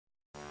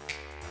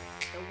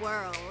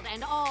world,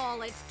 and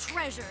all its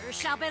treasures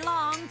shall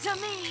belong to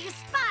me,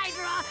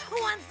 Spydra,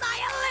 once I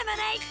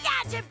eliminate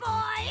Gadget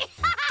Boy!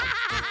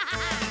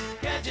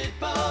 Gadget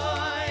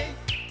Boy,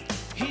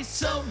 he's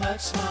so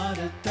much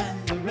smarter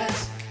than the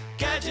rest.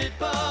 Gadget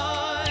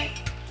Boy,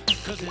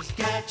 'cause his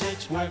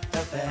gadgets work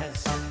the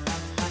best.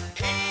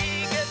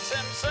 He gets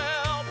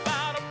himself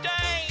out of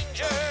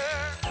danger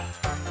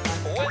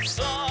with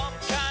some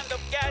kind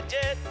of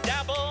gadget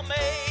dabble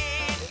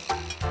made.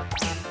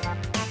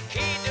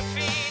 He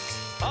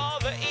defeats all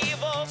the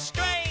evil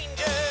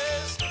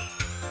strangers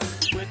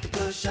with the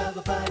push of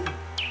a button.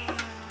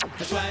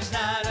 That's why he's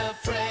not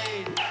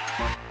afraid.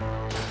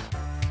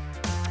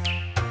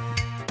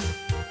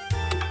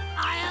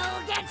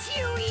 I'll get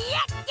you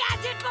yet,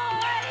 Gadget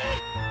Boy!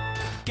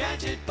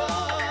 Gadget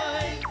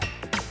Boy,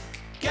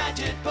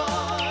 Gadget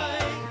Boy,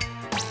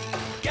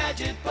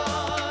 Gadget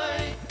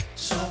Boy,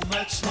 so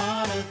much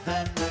smarter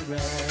than the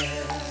rest.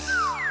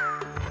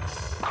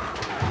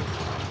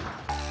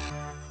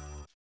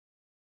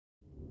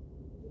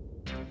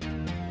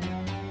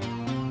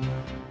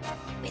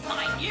 With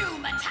my new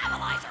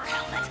metabolizer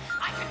helmet,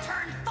 I can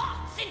turn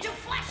thoughts into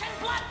flesh and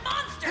blood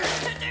monsters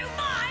to do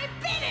my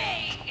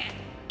bidding!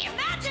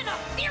 Imagine a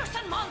fierce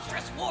and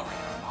monstrous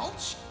warrior,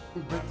 Mulch.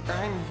 But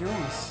I'm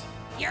Eunice.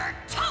 You're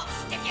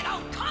toast if you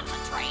don't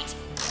concentrate!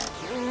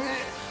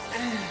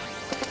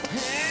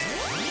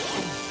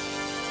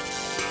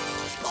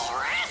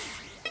 Boris?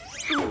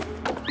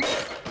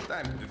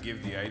 Time to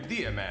give the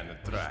idea man a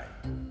try.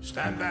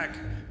 Stand back.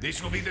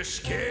 This will be the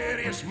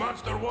scariest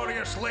monster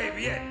warrior slave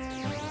yet.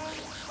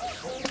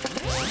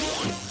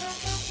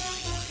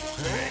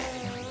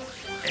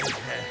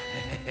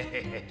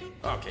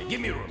 Okay,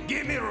 give me room.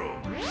 Give me room.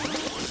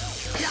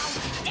 You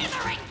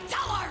dithering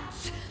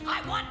dullards!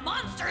 I want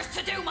monsters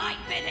to do my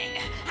bidding,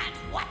 and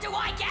what do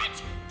I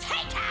get?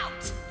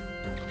 Takeout!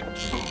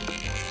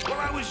 Well,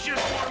 I was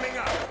just warming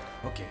up.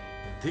 Okay,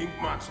 think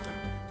monster.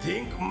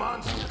 Think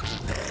monster.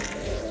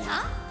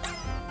 Huh?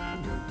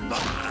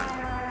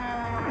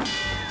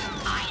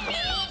 I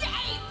need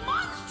a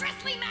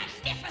monstrously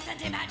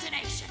magnificent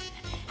imagination,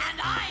 and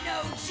I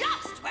know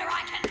just where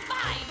I can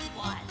find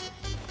one.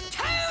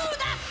 To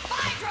the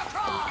Spydra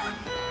prawn!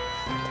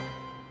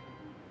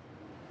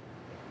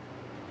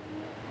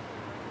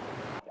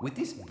 With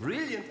this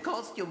brilliant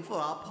costume for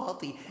our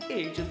party,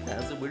 Agent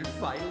Hazard will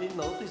finally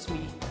notice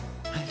me.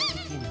 I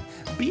fit in,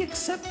 be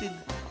accepted.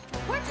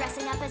 We're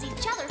dressing up as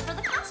each other for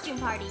the costume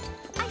party.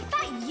 I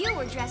thought you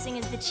were dressing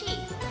as the chief.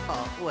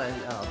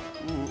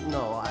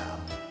 No,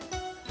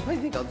 I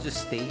think I'll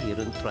just stay here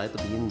and try to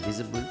be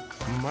invisible.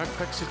 My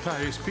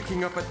Praxitae is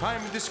picking up a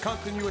time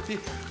discontinuity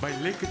by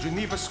Lake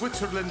Geneva,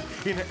 Switzerland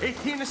in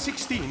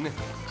 1816.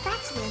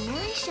 That's where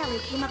Mary Shelley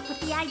came up with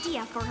the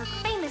idea for her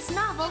famous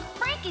novel,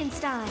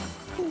 Frankenstein.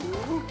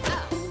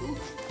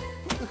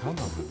 Come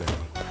on, then.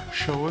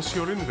 Show us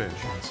your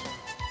inventions.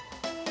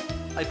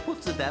 I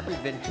put the dabble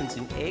inventions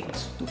in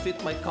eggs to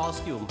fit my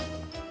costume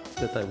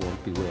that I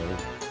won't be wearing.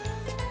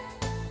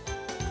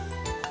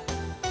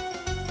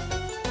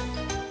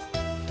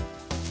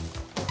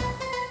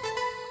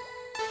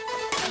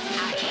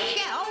 A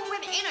shell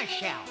within a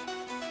shell.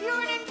 You're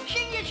an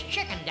ingenious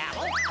chicken,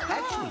 Dabble.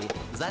 Actually,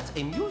 that's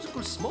a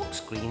musical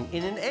smokescreen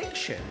in an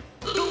eggshell.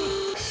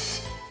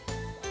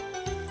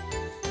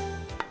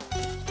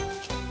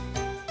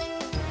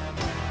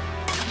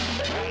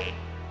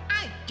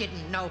 I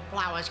didn't know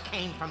flowers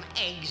came from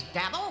eggs,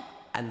 Dabble.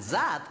 And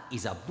that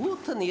is a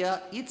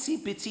boutonniere itsy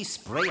bitsy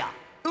sprayer.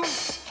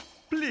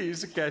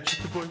 Please,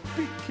 Gadget Boy,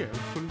 be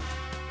careful.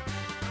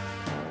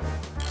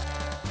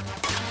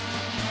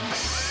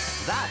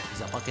 That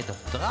is a bucket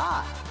of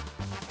dry.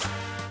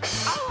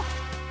 Oh!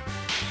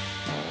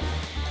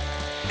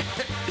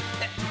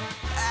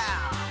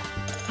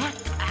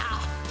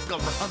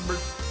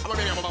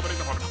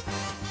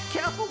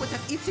 Careful with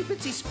that itsy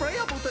bitsy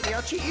sprayer,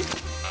 boutonniere, Chief.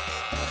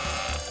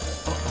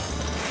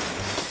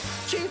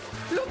 Chief,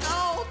 look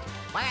out!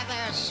 Where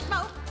there's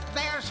smoke,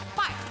 there's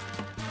fire.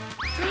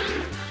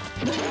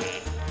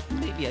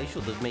 Maybe I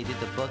should have made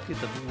it a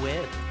bucket of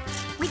wet.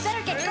 We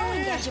better get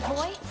going, Gadget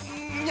Boy.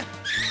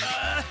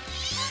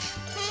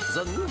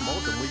 The new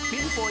modem will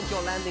pinpoint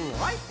your landing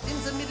right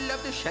in the middle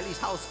of the Shelley's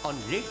house on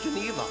Lake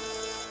Geneva.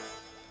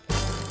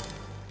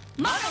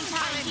 Modem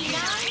time,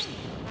 D9!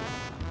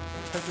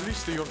 At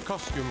least your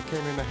costume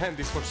came in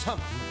handy for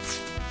something.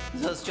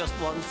 There's just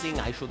one thing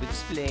I should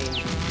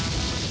explain.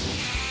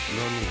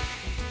 No need.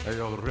 I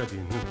already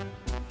knew.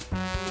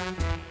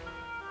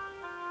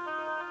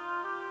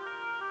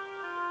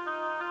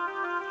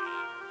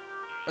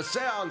 A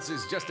seance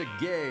is just a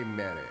game,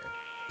 Mary.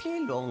 Play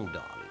along,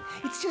 darling.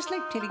 It's just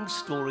like telling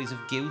stories of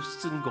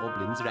ghosts and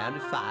goblins around a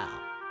fire.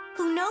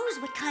 Who knows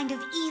what kind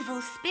of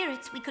evil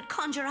spirits we could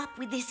conjure up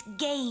with this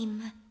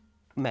game?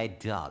 My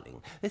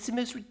darling, that's the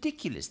most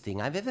ridiculous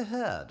thing I've ever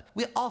heard.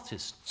 We're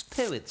artists,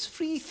 poets,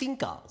 free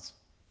thinkers.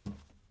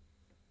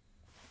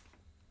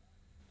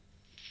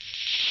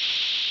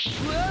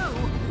 Whoa!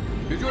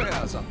 Did you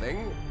hear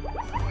something?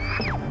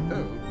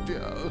 Oh,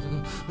 dear.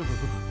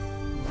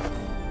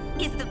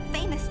 Is the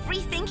famous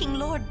free-thinking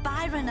Lord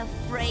Byron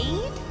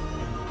afraid?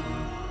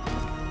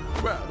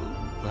 Well,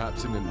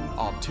 perhaps in an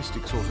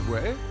artistic sort of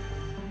way.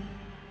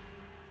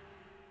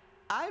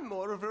 I'm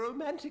more of a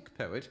romantic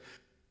poet.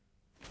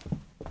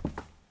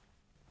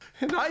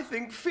 And I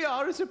think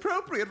fear is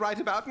appropriate right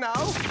about now.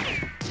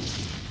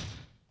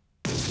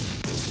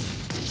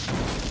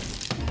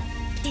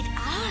 Did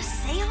our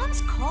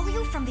seance call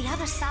you from the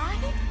other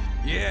side?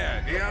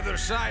 Yeah, the other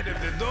side of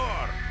the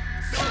door.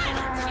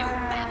 Silence, you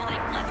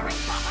babbling,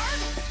 blithering buzzard!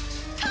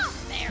 Come,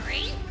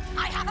 Mary!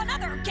 I have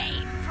another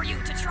game for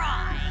you to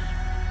try.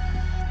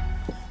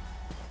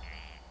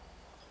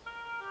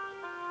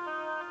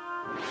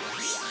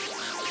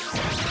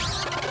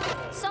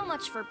 So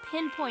much for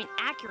pinpoint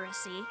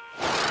accuracy.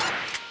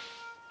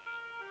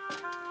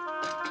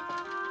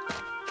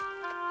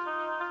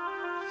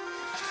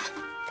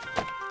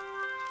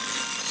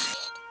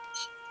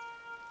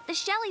 The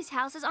Shelley's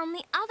house is on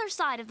the other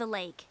side of the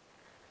lake.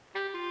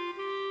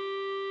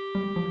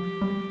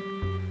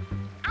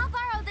 I'll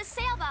borrow this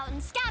sailboat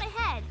and scout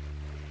ahead.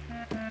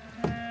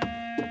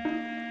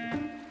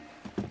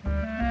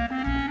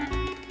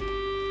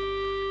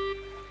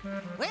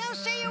 We'll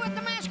see you at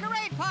the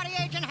masquerade party,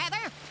 Agent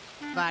Heather.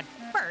 But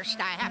first,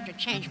 I have to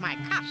change my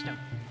costume.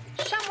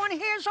 Someone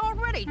here's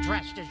already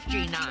dressed as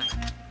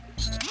G9.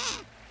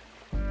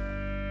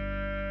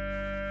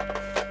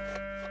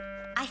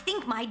 I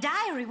think my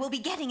diary will be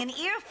getting an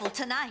earful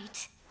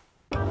tonight.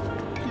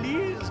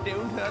 Please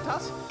don't hurt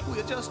us.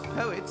 We're just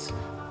poets.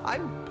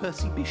 I'm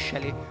Percy B.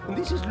 Shelley, and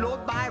this is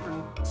Lord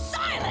Byron.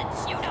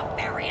 Silence, you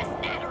nefarious,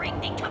 nattering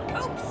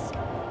nincompoops!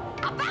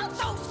 About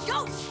those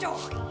ghost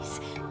stories,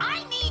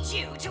 I need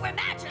you to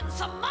imagine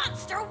some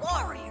monster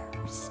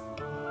warriors.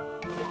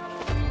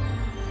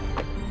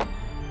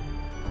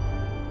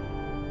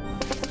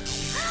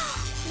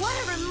 What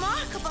a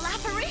remarkable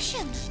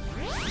apparition!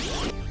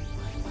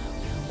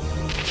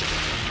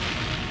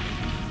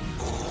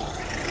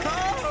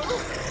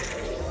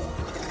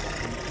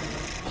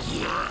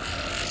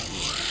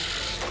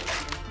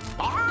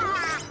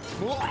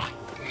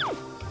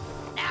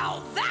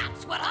 Now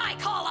that's what I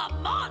call a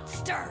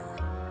monster!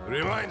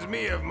 Reminds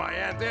me of my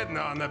Aunt Edna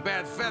on the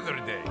Bad Feather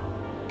Day.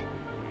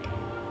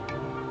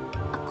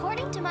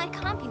 According to my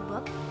compu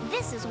book,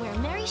 this is where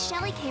Mary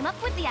Shelley came up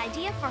with the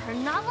idea for her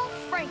novel,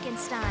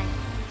 Frankenstein.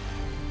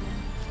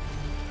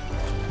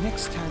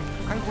 Next time,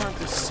 I want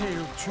to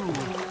sail too.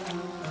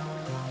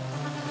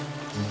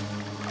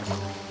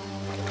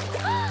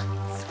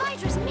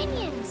 Spydra's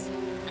minions!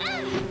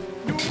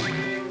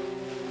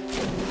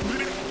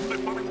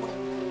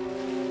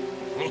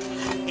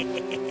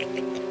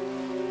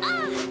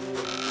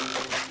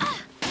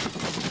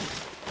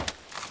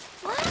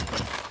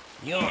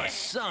 You're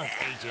sunk,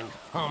 Agent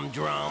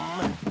Humdrum.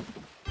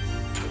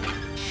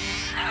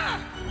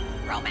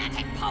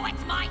 Romantic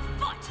poet's my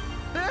foot!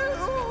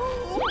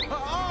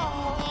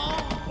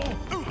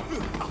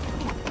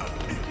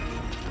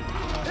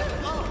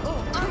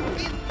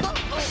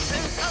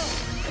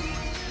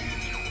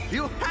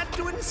 You had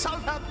to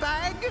insult her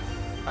bag?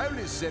 I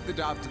only said that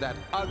after that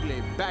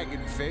ugly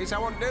bagging face, I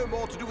want no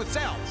more to do with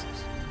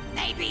seances.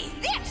 Maybe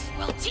this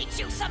will teach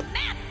you some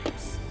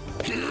manners!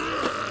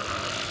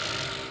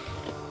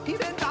 He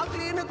meant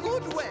ugly in a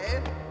good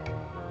way.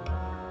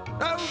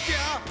 Oh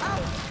dear! Ow!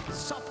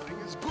 Suffering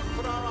is good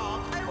for our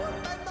art. I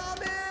want my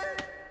mommy.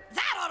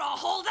 That ought to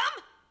hold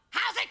them!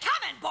 How's it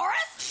coming,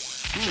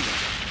 Boris?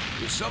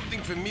 There's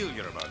something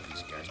familiar about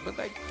these guys, but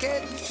I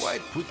can't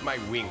quite put my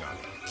wing on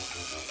it.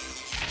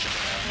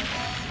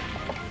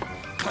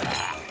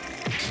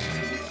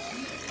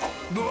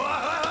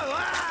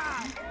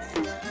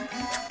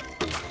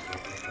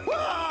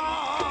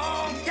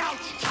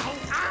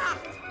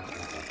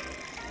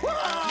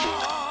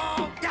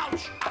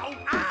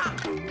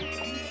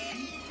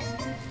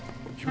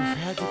 You've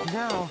had it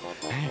now.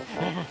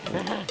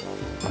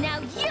 Now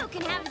you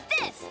can have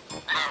this!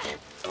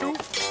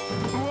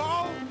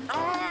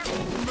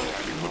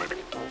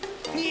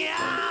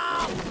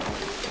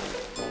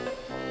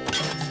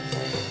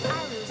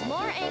 I lose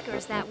more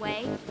acres that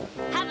way.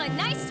 Have a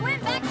nice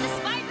swim back to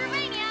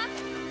Spydra-mania!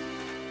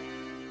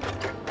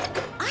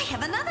 I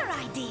have another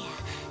idea.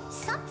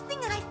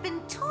 Something I've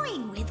been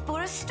toying with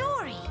for a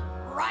story.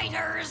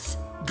 Writers!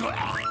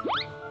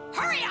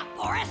 Hurry up,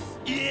 Boris!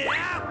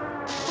 Yeah!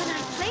 When I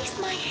placed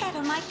my head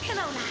on my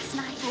pillow last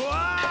night,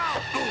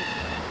 Wow!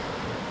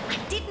 I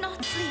did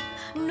not sleep,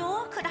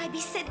 nor could I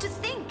be said to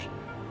think.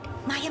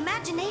 My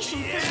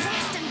imagination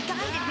possessed and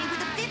guided me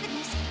with a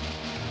vividness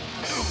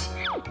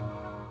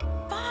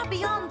far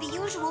beyond the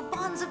usual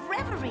bonds of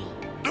reverie.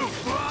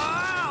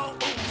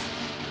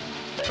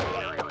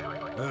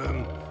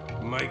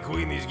 My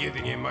queen is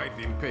getting a mite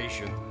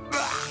impatient.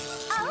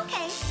 Oh,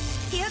 okay.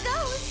 Here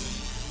goes.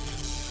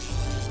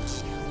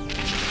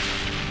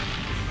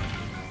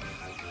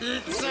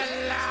 It's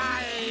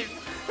alive!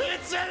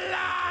 It's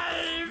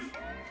alive!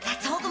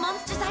 That's all the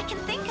monsters I can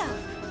think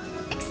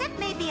of. Except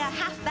maybe a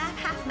half-bat,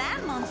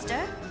 half-man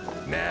monster.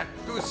 Nah,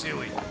 too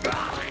silly.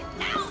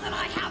 Now that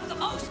I have the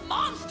most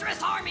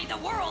monstrous army the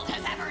world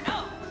has ever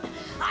known,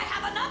 I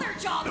have another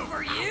job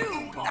for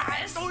you,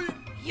 Boris.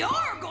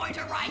 You're going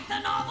to write the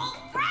novel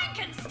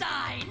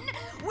Frankenstein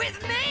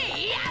with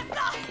me as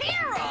the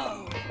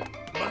hero.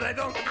 But I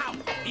don't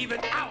even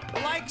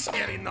like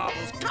scary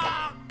novels.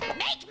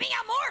 Make me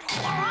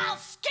immortal or I'll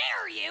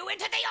scare you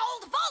into the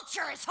old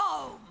vulture's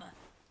home.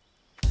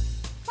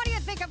 What do you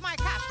think of my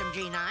costume,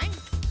 G9?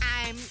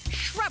 I'm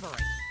shrubbery.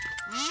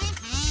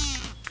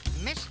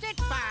 Missed it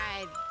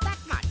by that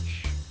much.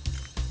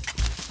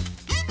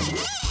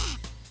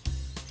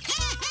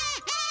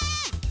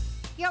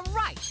 You're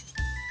right.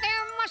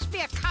 There must be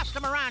a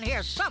costume around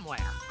here somewhere.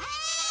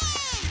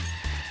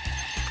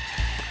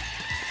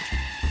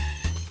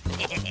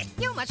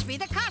 You must be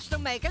the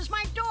costume makers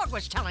my dog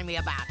was telling me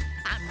about.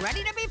 I'm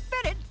ready to be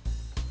fitted.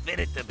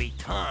 Fitted to be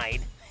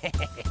tied?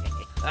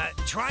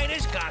 Try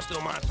this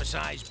costume on for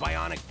size,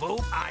 bionic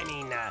boob. I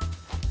mean,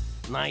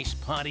 nice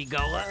party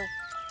goer.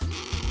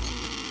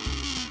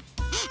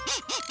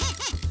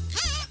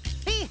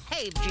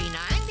 Behave,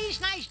 G9. These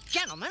nice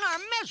gentlemen are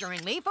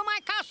measuring me for my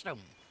costume.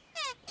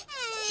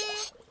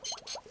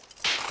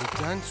 The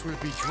dance will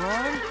be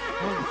drawn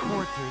and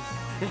quartered.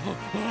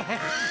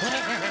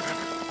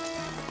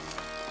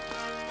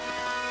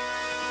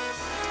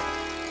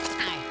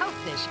 I hope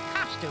this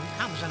costume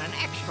comes in an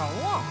extra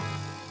long.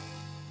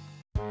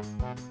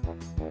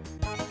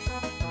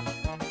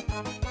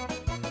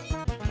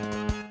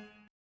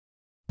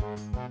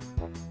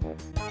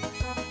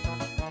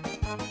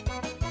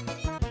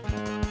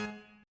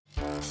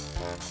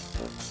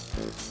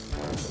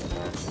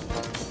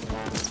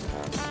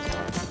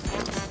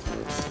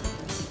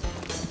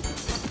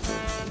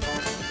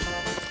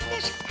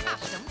 This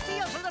costume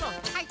feels a little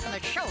tight in the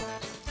shoulders,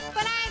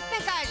 but I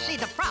think I see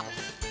the problem.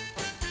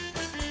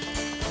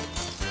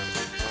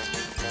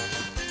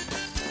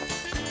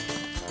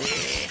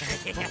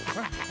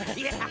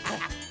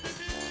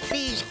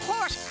 These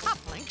horse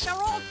cufflinks are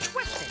all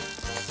twisted.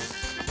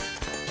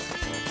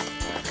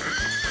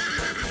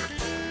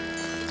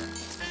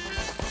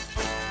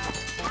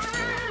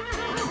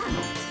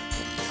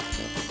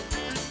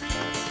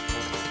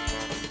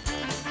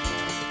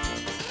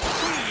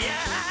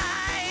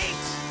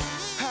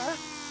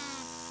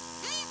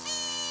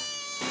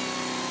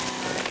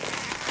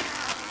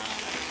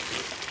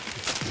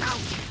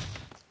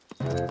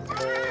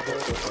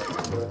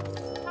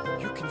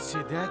 You can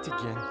say that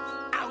again.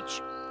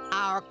 Ouch!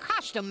 Our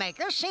costume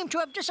makers seem to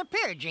have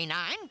disappeared, G9.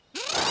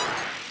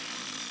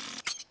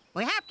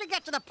 We have to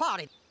get to the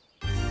party.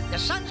 The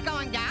sun's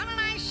going down and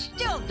I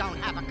still don't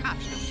have a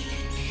costume.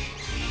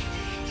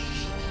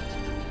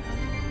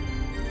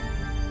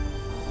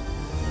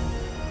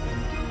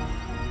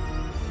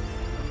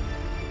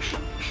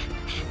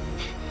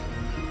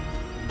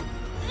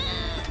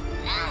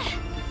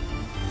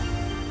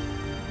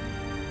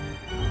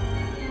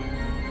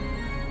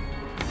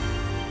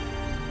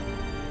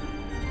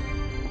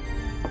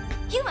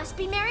 You must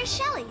be Mary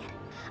Shelley.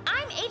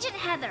 I'm Agent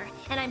Heather,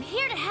 and I'm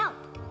here to help.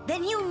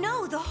 Then you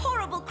know the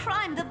horrible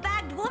crime the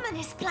bagged woman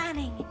is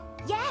planning.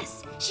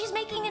 Yes, she's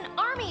making an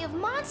army of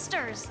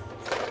monsters.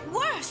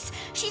 Worse,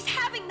 she's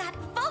having that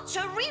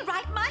vulture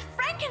rewrite my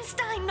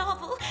Frankenstein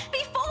novel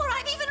before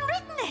I've even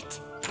written it.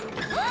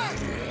 Come on!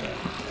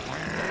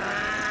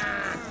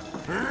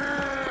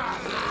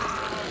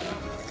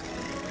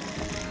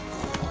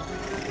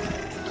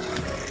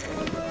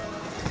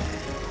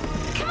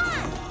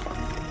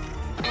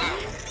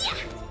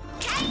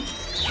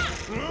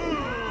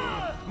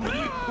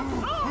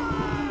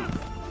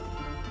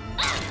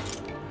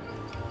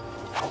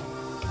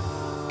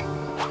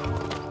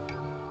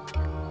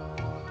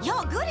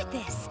 You're good at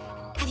this.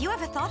 Have you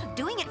ever thought of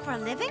doing it for a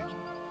living?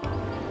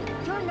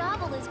 Your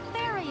novel is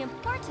very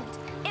important.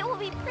 It will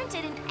be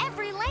printed in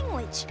every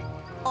language.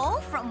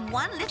 All from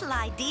one little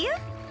idea?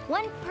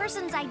 One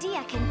person's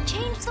idea can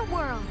change the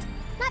world.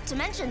 Not to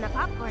mention the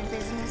popcorn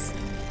business.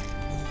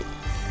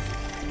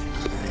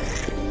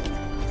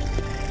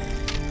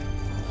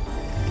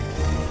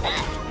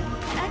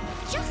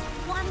 Just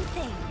one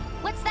thing.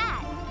 What's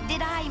that?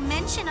 Did I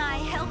mention I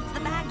helped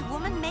the bagged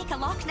woman make a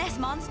Loch Ness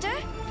monster?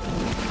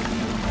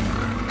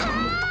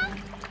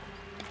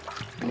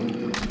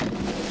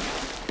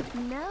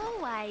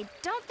 No, I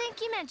don't think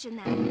you mentioned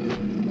that.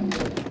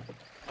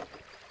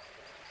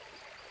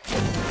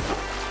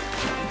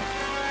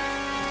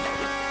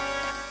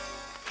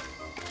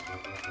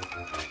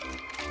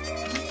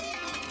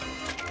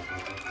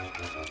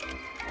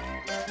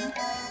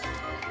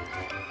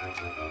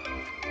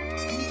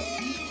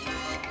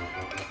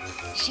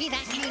 See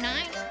that, G9?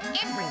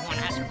 Everyone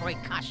has a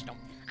great costume.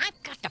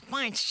 I've got to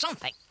find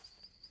something.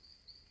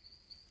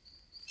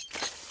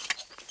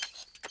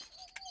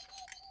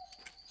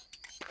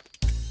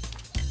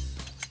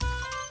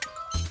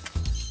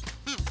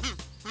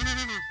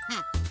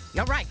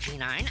 You're right,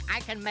 G9.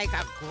 I can make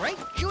a great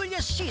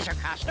Julius Caesar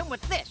costume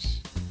with this.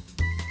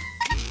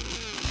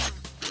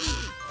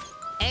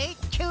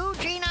 A2,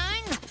 G9?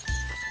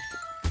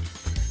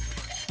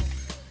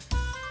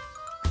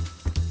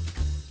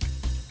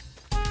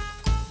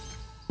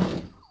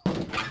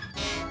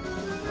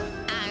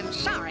 I'm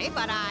sorry,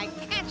 but I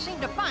can't seem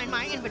to find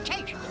my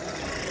invitation.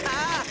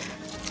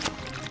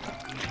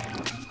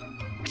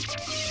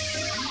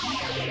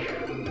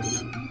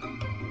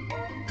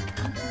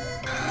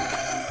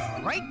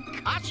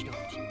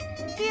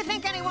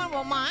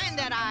 will mind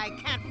that I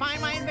can't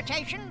find my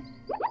invitation?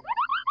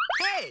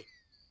 Hey!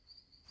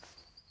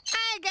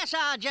 I guess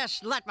I'll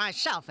just let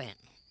myself in.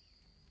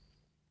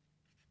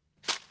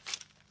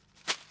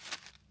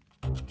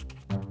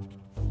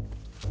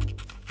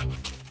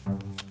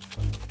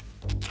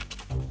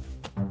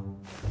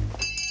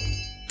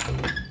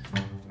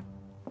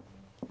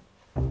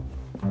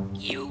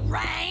 You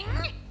rang?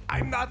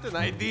 I'm not an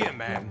idea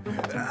man.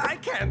 I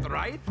can't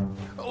write.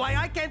 Why,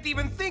 I can't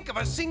even think of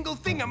a single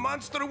thing a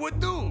monster would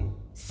do.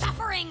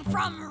 Suffering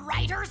from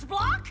writer's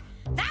block?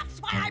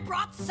 That's why I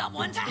brought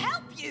someone to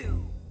help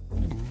you.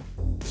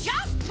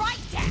 Just write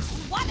down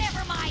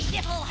whatever my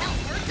little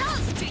helper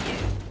does to you.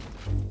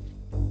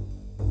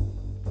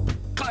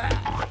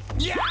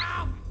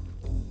 Yeah!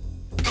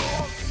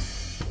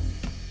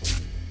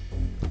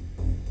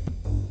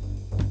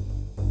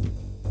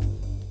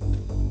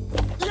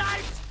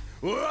 Yikes!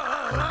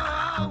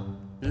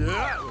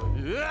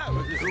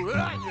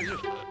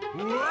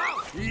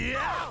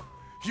 Yeah!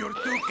 You're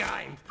too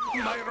kind.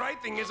 My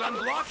writing is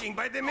unblocking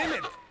by the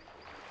minute.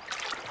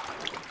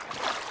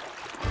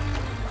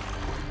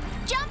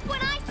 Jump when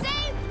I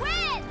say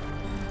when!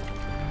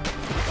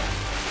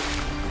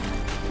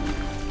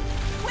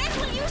 When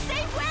will you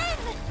say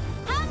when?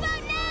 How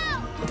about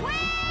now?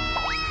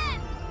 When?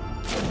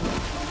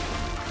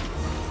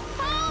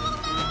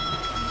 Hold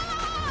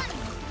on!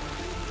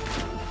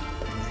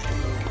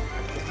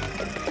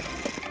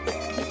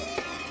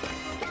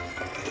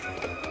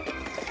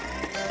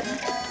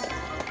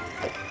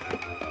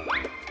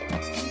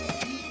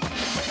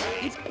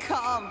 It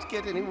can't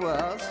get any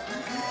worse.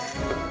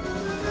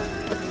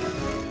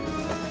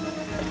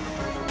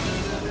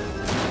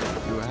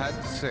 You had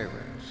to say it.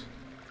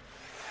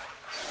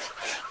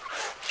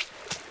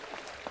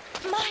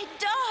 My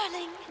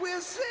darling.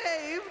 We're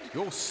saved.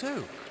 You're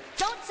so.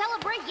 Don't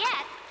celebrate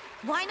yet.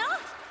 Why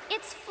not?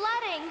 It's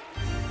flooding.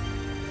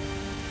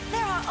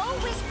 There are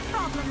always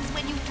problems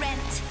when you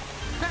rent.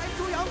 I'm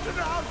too young to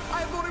drown.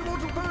 I've only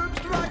water poems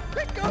to write.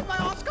 Let go of my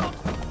Oscar.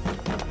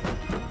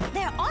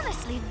 They're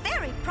honestly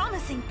very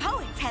promising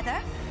poets, Heather.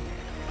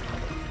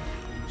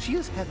 She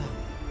is Heather.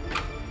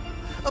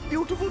 A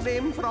beautiful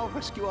name for our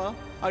rescuer.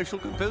 I shall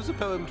compose a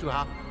poem to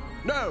her.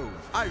 No,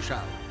 I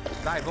shall.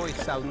 Thy voice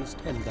sounds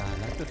tender,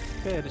 like the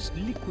fairest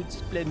liquid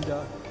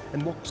splendor,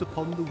 and walks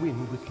upon the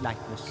wind with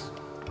lightness.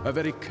 Her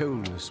very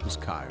coldness was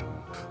kind.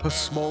 Her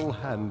small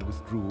hand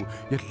withdrew,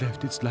 yet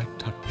left its light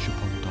touch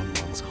upon Don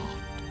Juan's heart.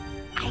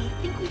 I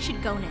think we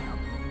should go now.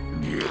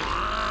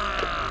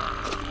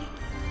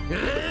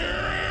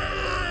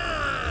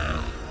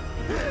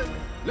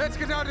 Let's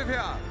get out of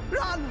here.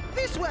 Run,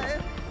 this way.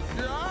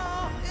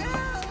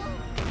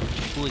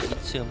 Was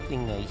it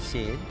something I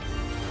said?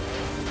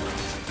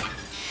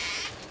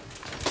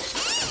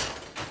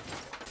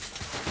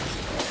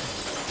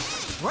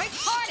 Great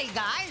party,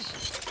 guys!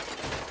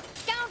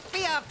 Don't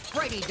be a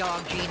pretty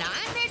dog,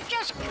 G9. They're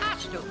just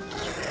costumes.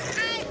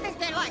 I think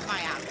they like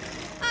my outfit.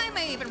 I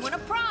may even win a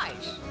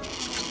prize.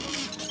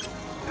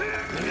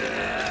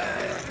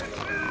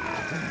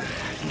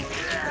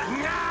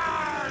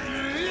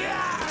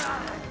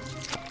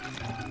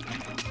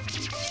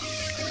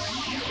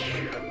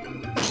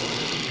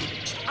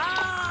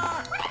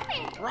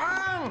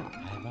 Wrong! I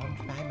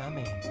won't my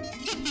mummy.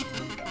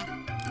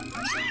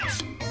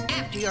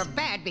 After your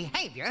bad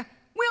behavior,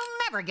 we'll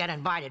never get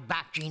invited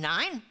back,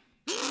 G9.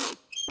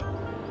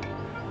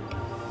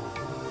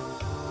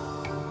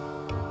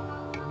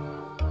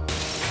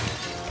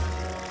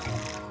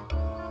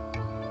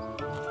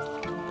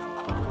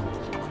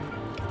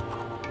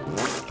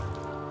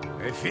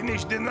 I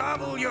finished the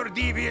novel, your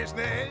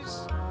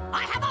deviousness.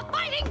 I have a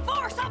fighting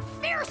force of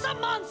fearsome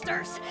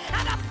monsters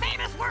and a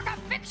famous work of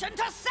fiction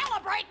to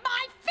celebrate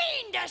my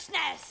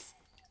fiendishness.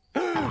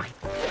 Have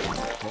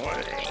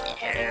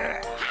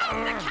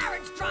the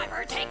carriage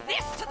driver take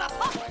this to the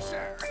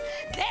publisher.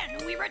 Then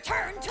we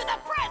return to the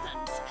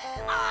present.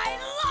 I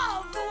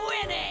love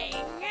winning.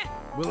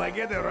 Will I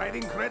get a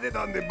writing credit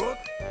on the book?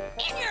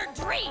 In your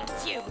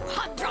dreams, you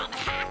humdrum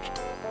hack.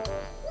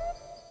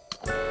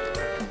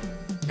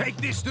 Take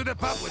this to the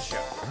publisher.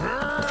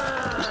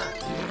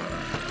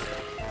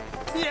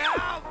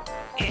 Yeah.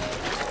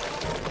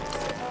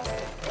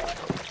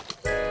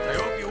 I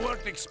hope you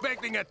weren't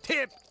expecting a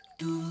tip.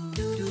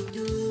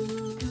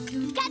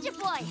 Gadget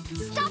Boy,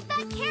 stop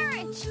that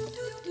carriage!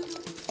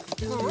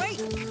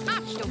 Great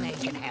costume,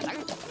 Agent Heather.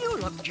 You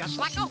look just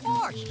like a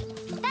horse.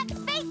 That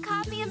fake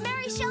copy of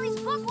Mary Shelley's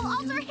book will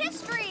alter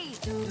history!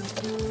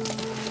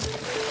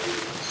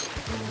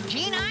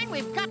 G9,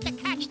 we've got to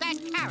catch that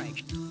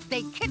carriage.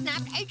 They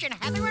kidnapped Agent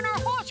Heather in her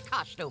horse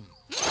costume.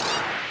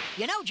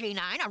 You know,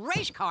 G9, a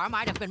race car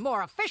might have been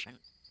more efficient.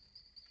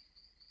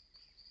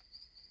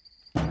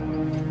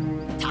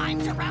 Time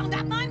to round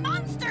up my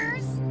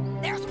monsters.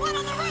 There's one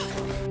on the roof.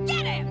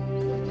 Get him!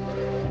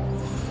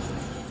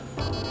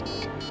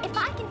 If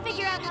I can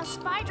figure out how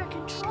Spydra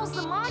controls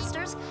the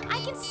monsters, I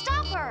can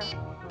stop her!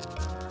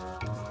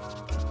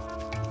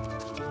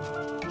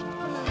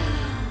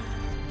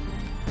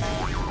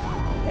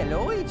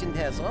 Hello, Agent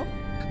Heather.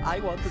 I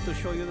wanted to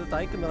show you that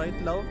I can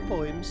write love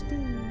poems, too.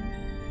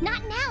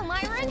 Not now,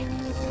 Myron.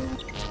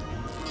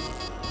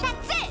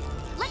 That's it.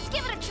 Let's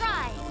give it a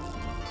try.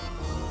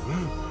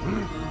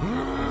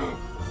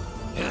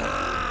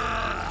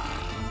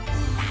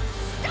 That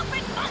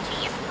stupid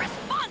monkey isn't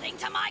responding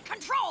to my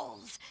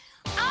controls.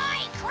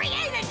 I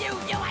created you,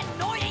 you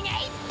annoying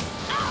ape.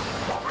 Oh,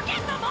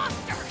 forget the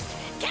monsters.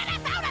 Get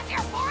us out of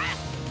here,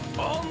 Forrest.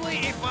 Only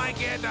if I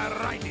get a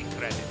writing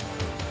credit.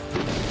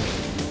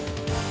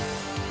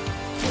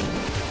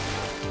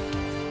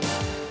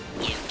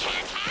 You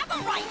can't have a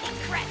writing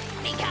credit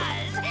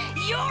because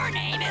your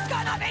name is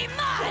gonna be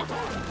Mud.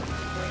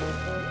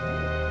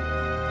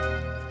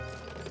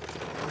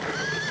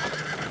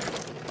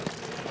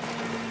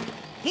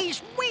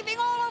 He's weaving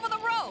all over the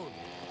road.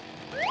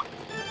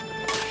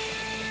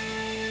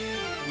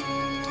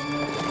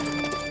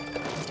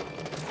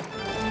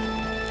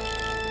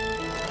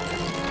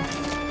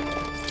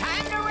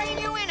 Time to rein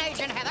you in,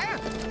 Agent Heather.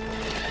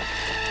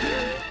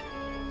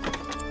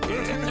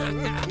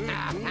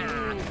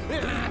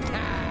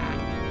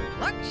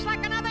 Looks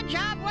like another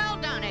job well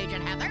done,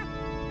 Agent Heather.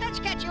 Let's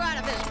get you out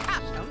of this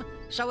costume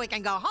so we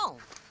can go home.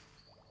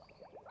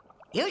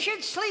 You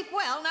should sleep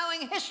well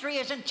knowing history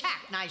is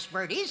intact, nice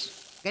birdies.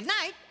 Good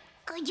night.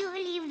 Could you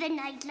leave the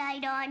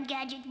nightlight on,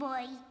 Gadget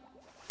Boy?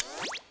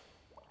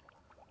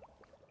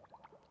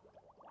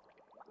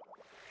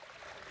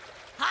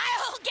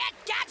 I'll get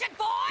Gadget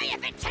Boy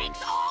if it takes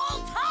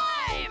all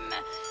time!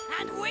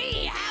 And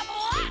we have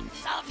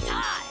lots of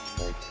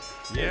time!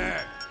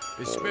 Yeah,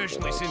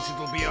 especially since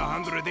it'll be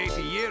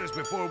 180 years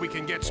before we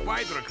can get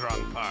Spydra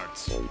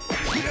parts.